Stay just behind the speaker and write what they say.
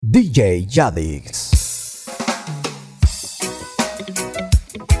DJ Jadix.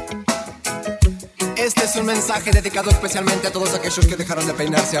 Este es un mensaje dedicado especialmente a todos aquellos que dejaron de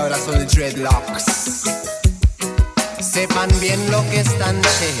peinarse, ahora son dreadlocks. Sepan bien lo que están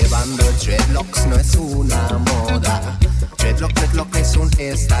llevando. Dreadlocks no es una moda. Dreadlock es un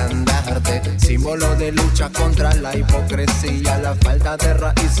estandarte, símbolo de lucha contra la hipocresía, la falta de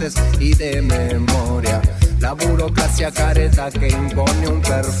raíces y de memoria, la burocracia careta que impone un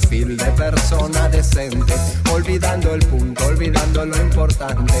perfil de persona decente, olvidando el punto, olvidando lo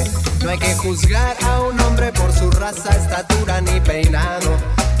importante. No hay que juzgar a un hombre por su raza, estatura ni peinado.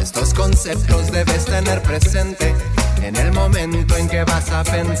 Estos conceptos debes tener presente en el momento en que vas a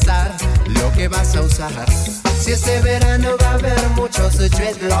pensar lo que vas a usar. Si este verano va a haber muchos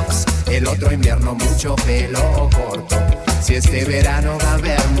dreadlocks, el otro invierno mucho pelo corto. Si este verano va a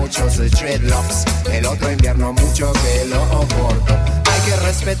haber muchos dreadlocks, el otro invierno mucho pelo corto. Hay que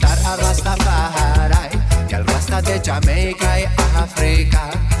respetar a Rastafari y al Rasta de Jamaica y África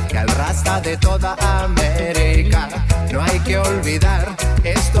y al Rasta de toda América. No hay que olvidar,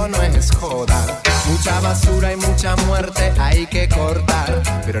 esto no es joda. Mucha basura y mucha muerte hay que cortar,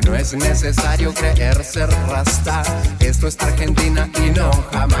 pero no es necesario creer ser rasta. Esto es Argentina y no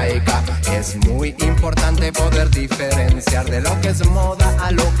Jamaica. Es muy importante poder diferenciar de lo que es moda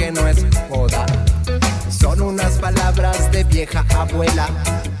a lo que no es moda. Son unas palabras de vieja abuela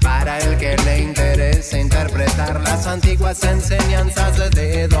para el que le interese interpretar las antiguas enseñanzas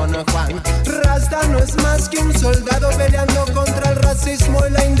de Don Juan. Rasta no es más que un soldado peleando contra el racismo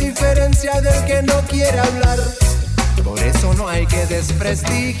y la indiferencia del que no quiere hablar. Por eso no hay que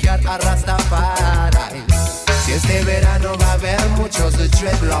desprestigiar a Rastafari. Si este verano va a haber muchos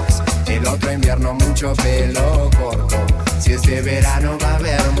dreadlocks, el otro invierno mucho pelo corto. Si este verano va a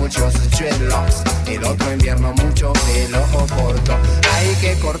haber muchos dreadlocks, el otro invierno mucho pelo corto. Hay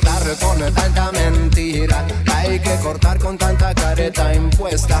que cortar con tanta mentira, hay que cortar con tanta careta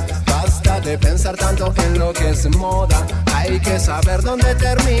impuesta. Basta de pensar tanto en lo que es moda, hay que saber dónde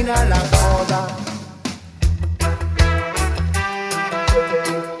termina la joda.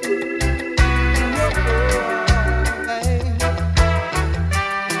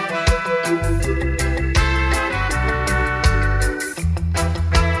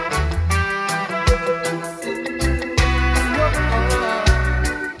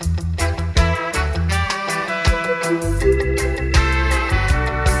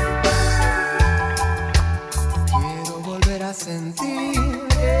 Sentir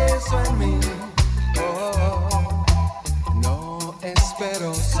eso en mí, no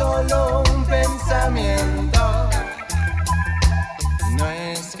espero solo un pensamiento. No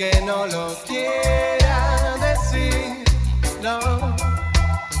es que no lo quiera decir, no,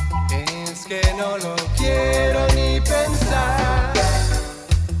 es que no lo quiero ni pensar.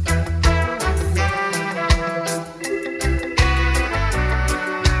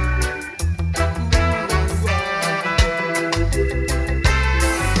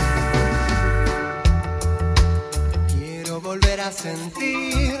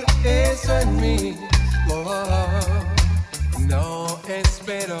 Sentir eso en mí, no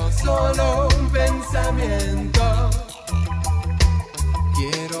espero solo un pensamiento.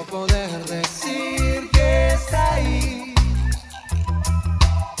 Quiero poder decir que está ahí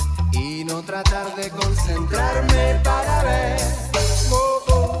y no tratar de concentrarme para ver.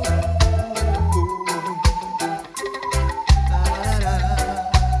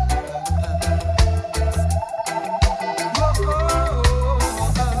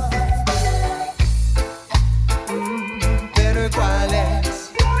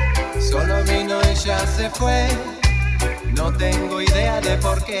 Ya se fue, no tengo idea de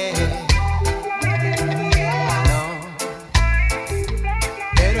por qué. No,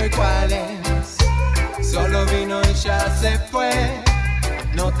 pero ¿y cuál es? Solo vino y ya se fue,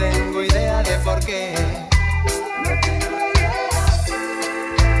 no tengo idea de por qué.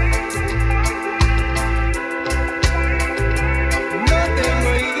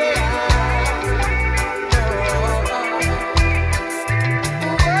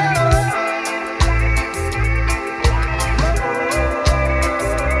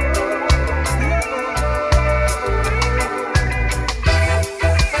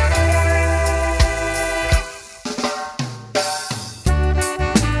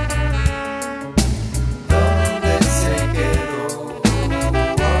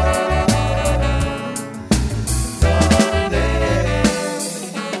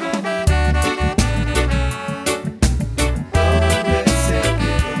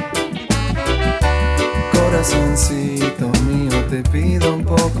 Corazoncito mío, te pido un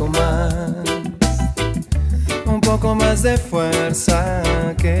poco más de fuerza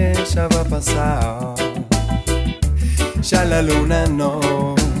que ya va a pasar. Ya la luna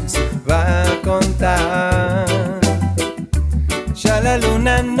nos va a contar. Ya la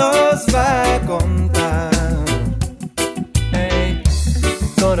luna nos va a contar. Hey,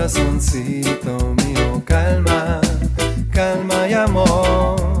 corazoncito mío, calma, calma y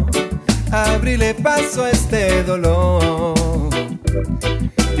amor. Abrile paso a este dolor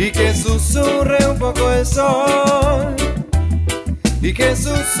y que susurre un poco el sol. Y que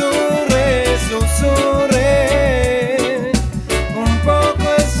susurre, susurre un poco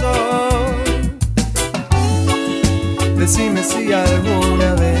el sol. Decime si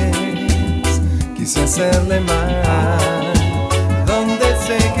alguna vez quise hacerle mal. ¿Dónde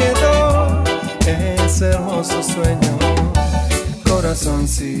se quedó ese hermoso sueño?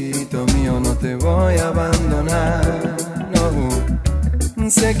 Corazoncito mío, no te voy a abandonar, no.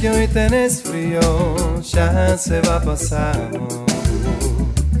 Sé que hoy tenés frío, ya se va a pasar.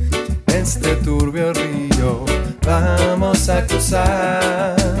 Este turbio río vamos a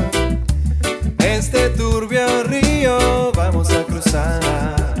cruzar. Este turbio río vamos a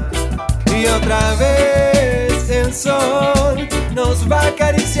cruzar. Y otra vez el sol nos va a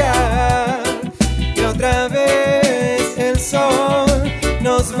acariciar. Y otra vez el sol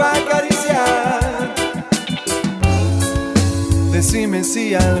nos va a acariciar. Decime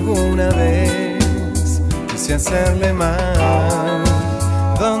si alguna vez quise hacerle mal.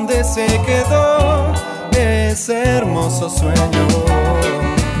 ¿Dónde se quedó ese hermoso sueño?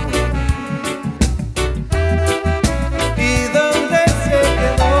 ¿Y dónde se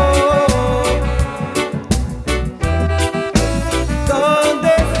quedó?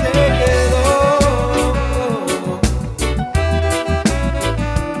 ¿Dónde se quedó?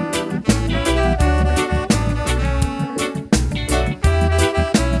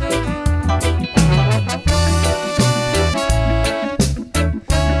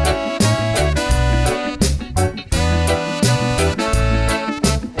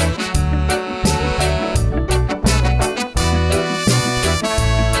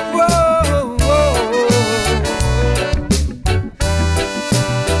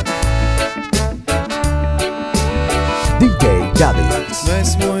 DJ Jadix. No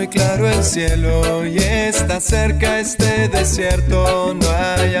es muy claro el cielo y está cerca este desierto. No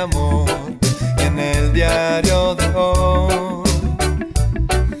hay amor en el diario de hoy.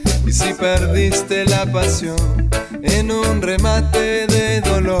 Y si perdiste la pasión en un remate de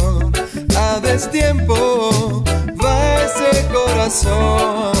dolor, a destiempo va ese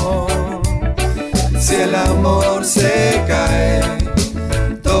corazón. Si el amor se cae,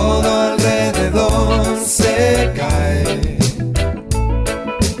 todo alrededor se cae.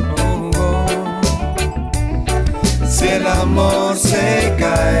 Oh, oh. Si el amor se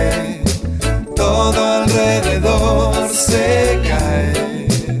cae, todo alrededor se cae.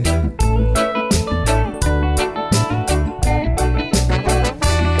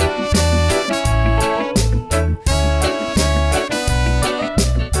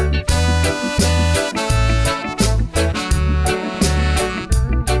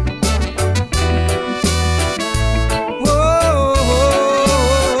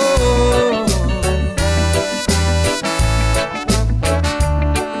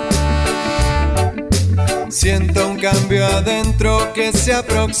 Siento un cambio adentro que se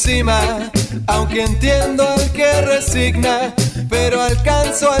aproxima, aunque entiendo al que resigna, pero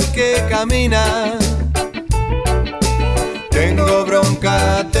alcanzo al que camina. Tengo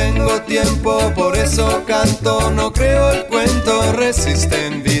bronca, tengo tiempo, por eso canto, no creo el cuento.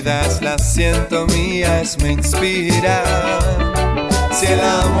 Resisten vidas, las siento mías, me inspira. Si el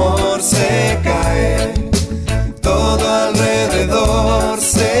amor se cae, todo alrededor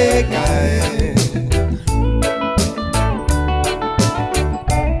se cae.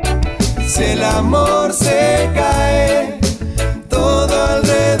 Si el amor se cae, todo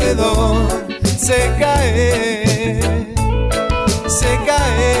alrededor se cae, se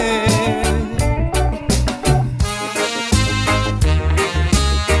cae.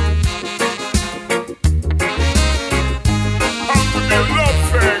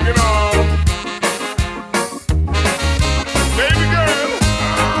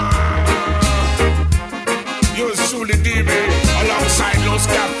 Alongside Los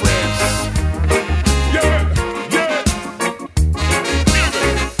Cafres.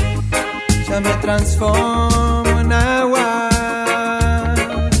 Ya me transformo en agua,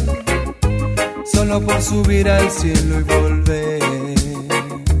 solo por subir al cielo y volver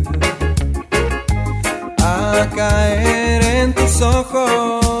a caer en tus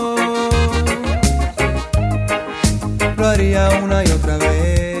ojos. Lo haría una y otra vez.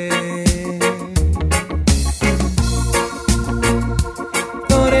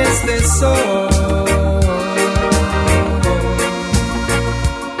 este sol.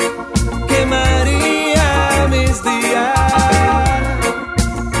 Quemaría mis días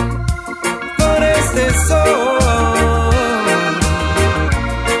por este sol.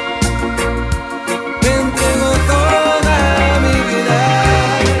 Me entrego toda mi vida.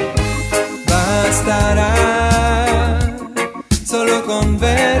 Bastará solo con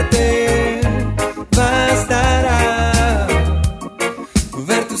verte. Bastará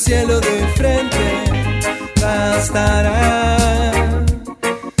ver tu cielo de frente. Bastará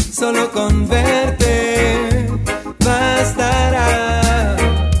solo con verte. Bastará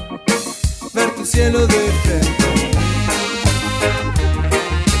ver tu cielo de frente.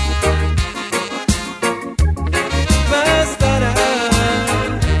 Bastará.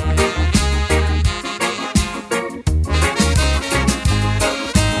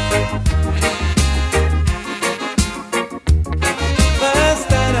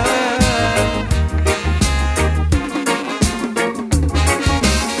 Bastará.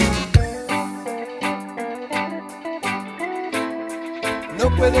 No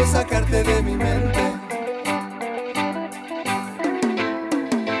puedo sacarte de mi mente.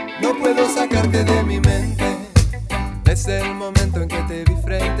 No puedo sacarte de mi mente. Desde el momento en que te vi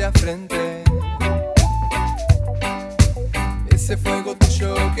frente a frente. Ese fuego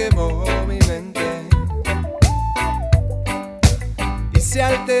tuyo quemó mi mente y se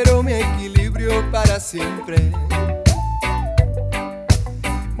alteró mi equilibrio para siempre.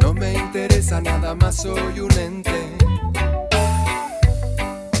 No me interesa nada más, soy un ente.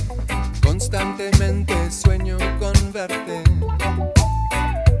 Constantemente sueño con verte.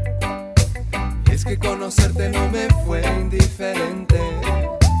 Y es que conocerte no me fue indiferente.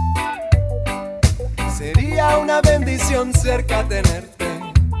 Sería una bendición cerca tenerte.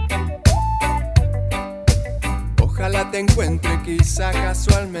 Ojalá te encuentre quizá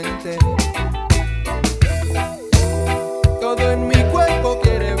casualmente. Todo en mi cuerpo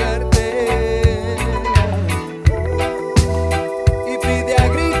quiere verte y pide a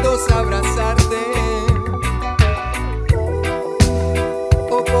gritos abrazarte,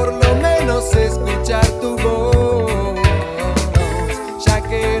 o por lo menos escuchar tu voz, ya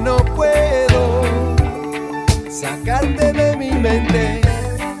que no puedo sacarte de mi mente.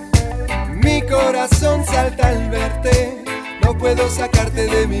 Mi corazón salta al verte. No puedo sacarte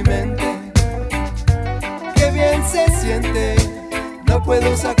de mi mente. Qué bien se siente. No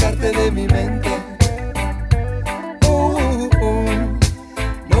puedo sacarte de mi mente.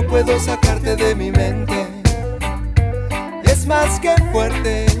 No puedo sacarte de mi mente. Es más que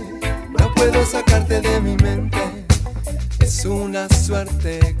fuerte. No puedo sacarte de mi mente. Es una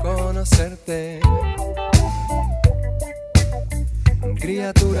suerte conocerte.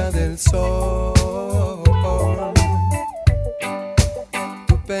 Criatura del sol,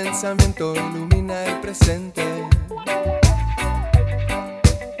 tu pensamiento ilumina el presente.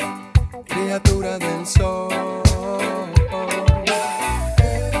 Criatura del sol,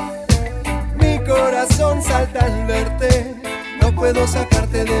 mi corazón salta al verte. No puedo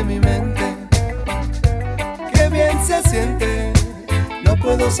sacarte de mi mente. Qué bien se siente. No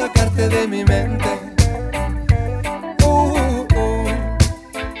puedo sacarte de mi mente.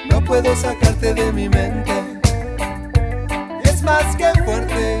 No puedo sacarte de mi mente. Es más que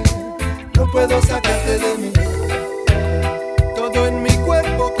fuerte. No puedo sacarte de mi mente. Todo en mi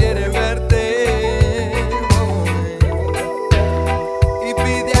cuerpo quiere verte y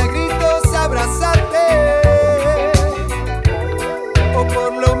pide a gritos abrazarte, o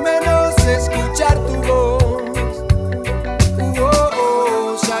por lo menos escuchar tu voz.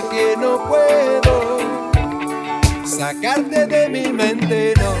 Ya que no puedo sacarte de mi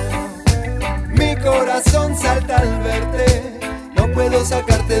mente, no. Mi corazón salta al verte. No puedo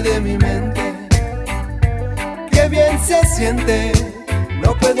sacarte de mi mente. Qué bien se siente.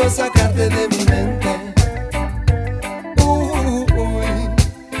 No puedo sacarte de mi mente.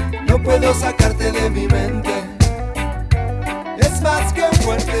 No puedo sacarte de mi mente. Es más que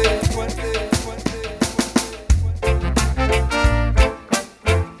fuerte, fuerte.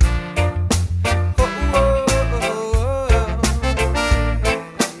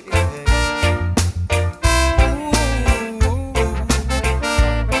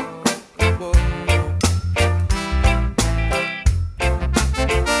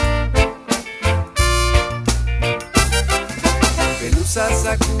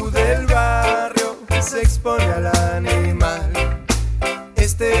 Sacude el barrio, se expone al animal.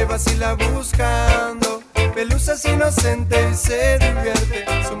 Este vacila buscando pelusas inocentes y se divierte.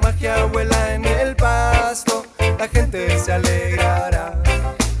 Su magia vuela en el pasto, la gente se alegrará.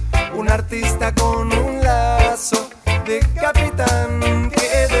 Un artista con un lazo de capitán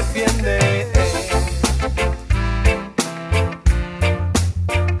que de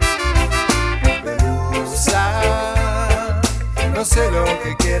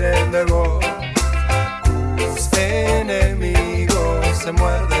se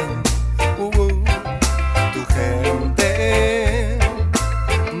muerden. Tu gente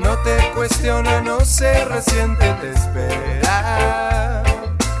no te cuestiona, no se resiente, te espera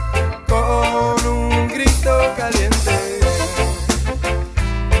con un grito caliente.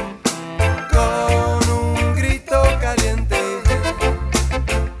 Con un grito caliente.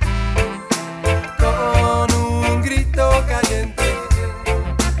 Con un grito caliente.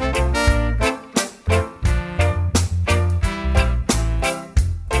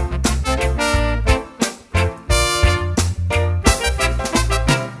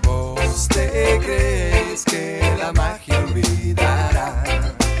 ¿Vos te crees que la magia olvidará?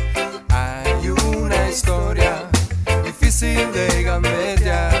 Hay una historia difícil de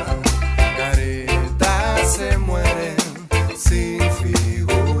gambetear. Caretas se mueren sin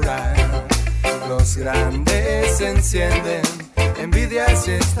figurar. Los grandes se encienden, envidias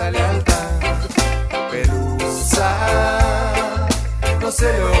y esta lealtad. Pelusa, no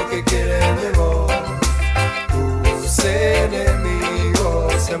sé lo que quieren de vos. Tus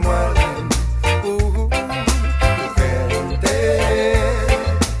enemigos se muerden. Tu gente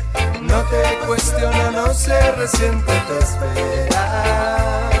no te cuestiona, no se resiente, te espera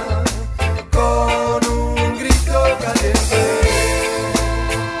con un grito caliente.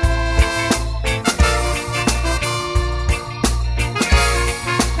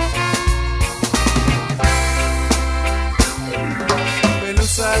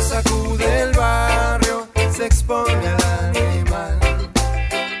 Pelusa sacude el barrio, se expone al animal.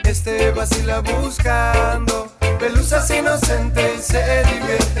 Este vacila buscando pelusas inocente y se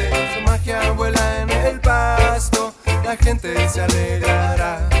divierte. Su magia vuela en el pasto, la gente se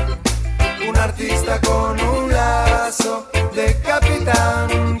alegrará. Un artista con un lazo de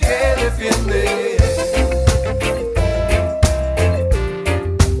capitán que defiende.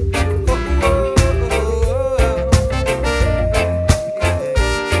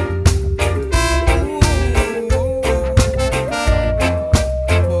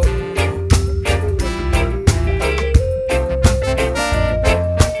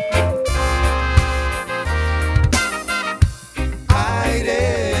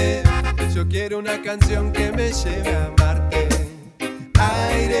 Quiero una canción que me lleve a amarte.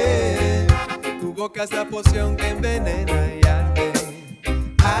 Aire, tu boca es la poción que envenena y arde.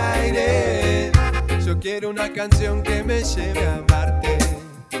 Aire, yo quiero una canción que me lleve a amarte.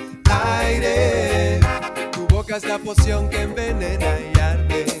 Aire, tu boca es la poción que envenena y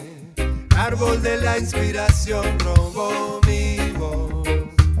arde. Árbol de la inspiración robó mi voz.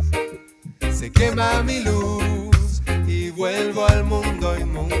 Se quema mi luz y vuelvo al mundo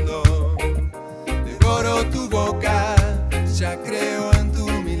inmundo. Devoro tu boca, ya creo en tu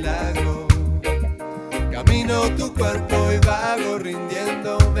milagro. Camino tu cuerpo y vago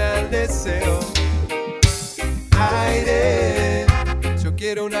rindiéndome al deseo. Aire, yo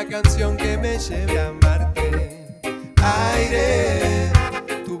quiero una canción que me lleve a amarte. Aire,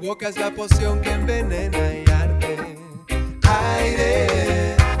 tu boca es la poción que envenena y arde.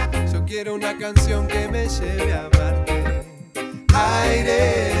 Aire, yo quiero una canción que me lleve a amarte.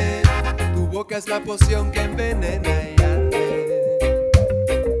 Aire, tu boca es la poción que envenena y arde.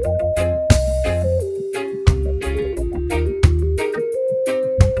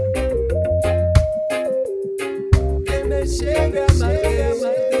 Que me lleve a amarte.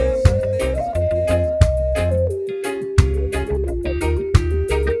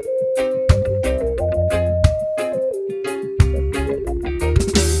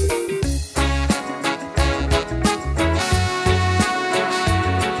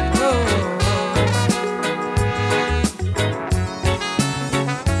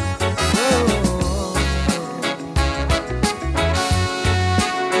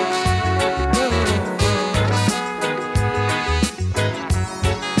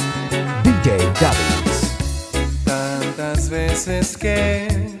 Jadix. Tantas veces que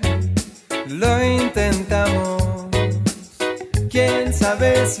lo intentamos, quién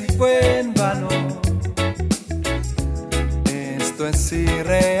sabe si fue en vano. Esto es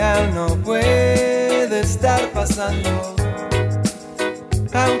irreal, no puede estar pasando,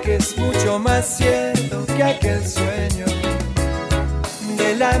 aunque es mucho más cierto que aquel sueño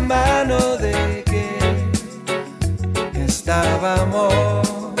de la mano de que estábamos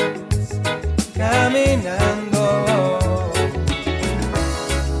caminando.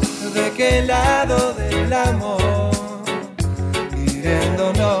 ¿De qué lado del amor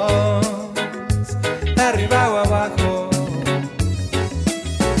hiriéndonos? ¿Arriba o abajo?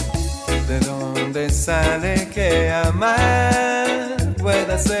 ¿De dónde sale que amar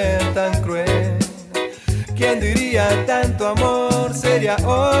pueda ser tan cruel? ¿Quién diría tanto amor sería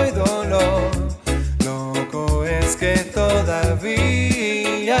hoy dolor? Loco es que todavía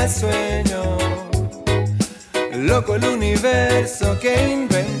día sueño, loco el universo que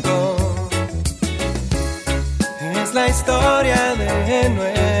inventó. Es la historia de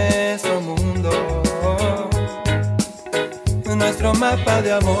nuestro mundo, nuestro mapa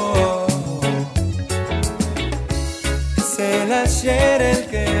de amor. Es el ayer el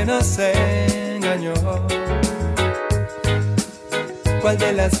que nos engañó. ¿Cuál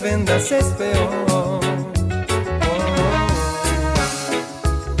de las vendas es peor?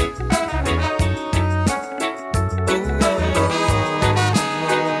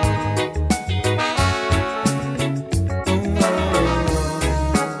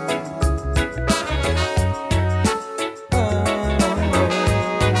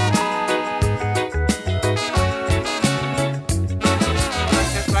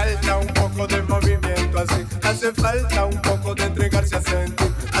 Hace falta un poco de entregarse a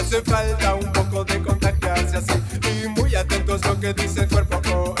sentir, hace falta un poco de contagiarse así, y muy atentos lo que dice el cuerpo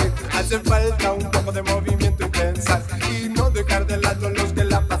hoy. Hace falta un poco de movimiento y pensar, y no dejar de lado los que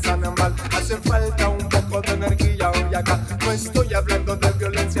la pasan mal. Hace falta un poco de energía hoy acá, no estoy hablando de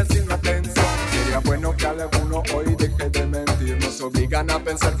violencia sino atención. Sería bueno que alguno hoy deje de mentir, nos obligan a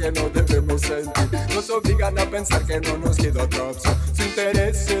pensar que no debemos sentir, nos obligan a pensar que no nos queda otra opción. Su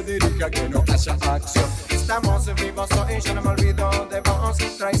interés se dirige a que no haya acción. Estamos vivos hoy, yo no me olvido de vos.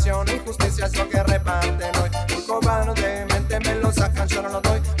 Traición e injusticia es lo que reparten hoy. Muy cobardemente me lo sacan, yo no lo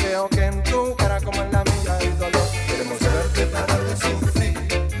doy. Veo que en tu cara como en la mía hay dolor. Queremos verte parar de sufrir,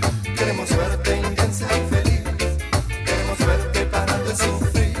 queremos verte intensa y feliz. Queremos verte parar de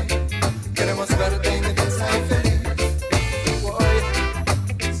sufrir, queremos verte intensa y feliz.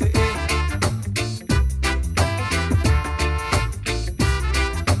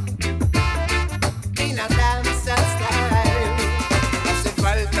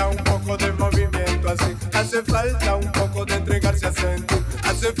 Hace falta un poco de entregarse a sentir,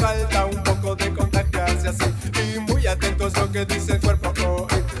 hace falta un poco de contagiarse así, y muy atentos lo que dice el cuerpo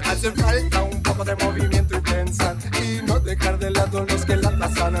hoy. Hace falta un poco de movimiento y pensar, y no dejar de lado los que la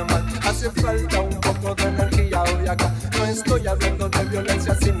pasan mal. Hace falta un poco de energía hoy acá, no estoy hablando de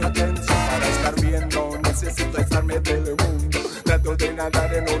violencia sino atención. Para estar bien no necesito estarme del mundo, trato de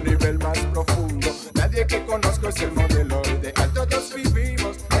nadar en un nivel más profundo. Nadie que conozco es el modelo ideal, todos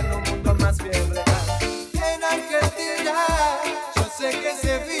vivimos en un mundo más bien real. En Argentina yo sé que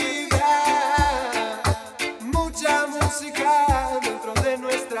se vibra mucha música dentro de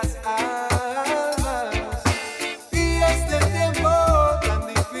nuestras almas, y este tiempo tan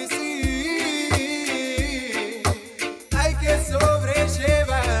difícil hay que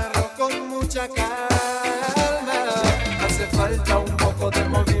sobrellevarlo con mucha calma. Hace falta un poco de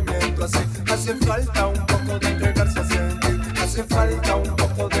movimiento así, hace falta un poco de entregarse a sentir, hace falta un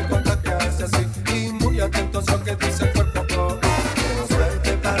poco de contagiarse así, y muy atentos a lo que dice el cuerpo. Queremos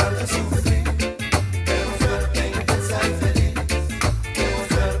verte parar de sufrir, queremos verte intensa y feliz. Queremos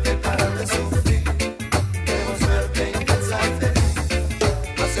verte parar de sufrir, queremos verte intensa y feliz.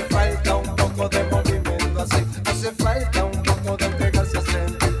 Hace falta un poco de movimiento así, hace falta un poco de entregarse a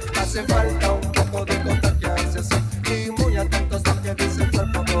sentir, hace falta un poco de contagiarse así, y muy atentos a lo que dice el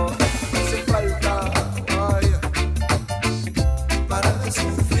cuerpo. Hace falta, ay, parar de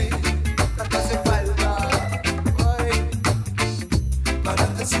sufrir. Hace falta, ay,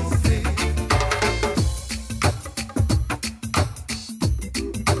 parar de sufrir.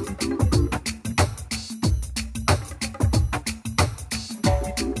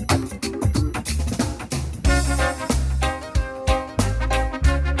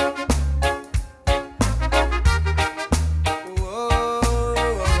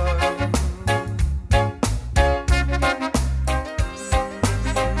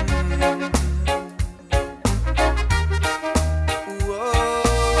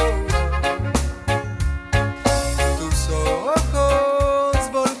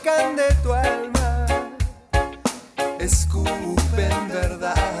 Escupen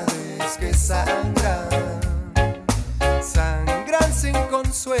verdades que sangran, sangran sin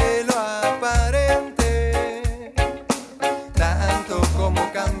consuelo aparente, tanto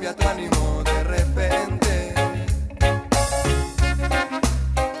como cambia tu ánimo de repente.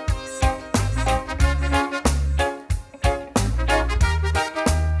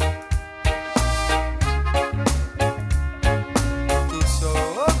 Tus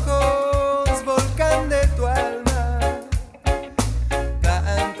ojos, volcán de tu alma,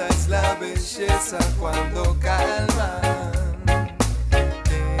 tanta es la belleza cuando calman.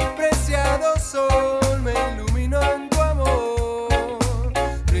 Qué preciado sol me iluminó en tu amor,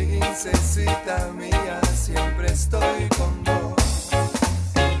 princesita mía, siempre estoy con vos.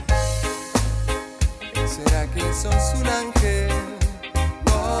 ¿Será que sos un ángel?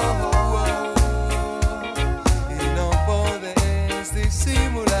 Oh,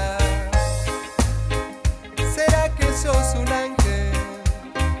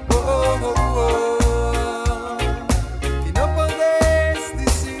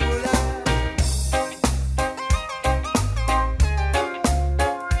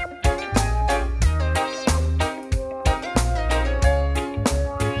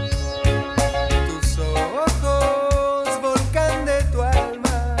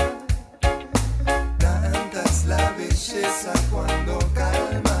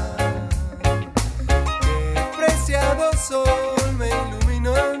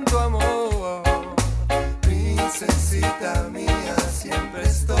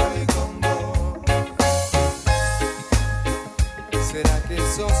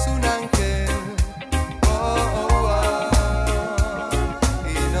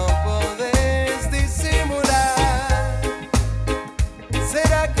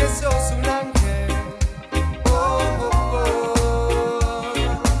 ¿Será que sos un ángel?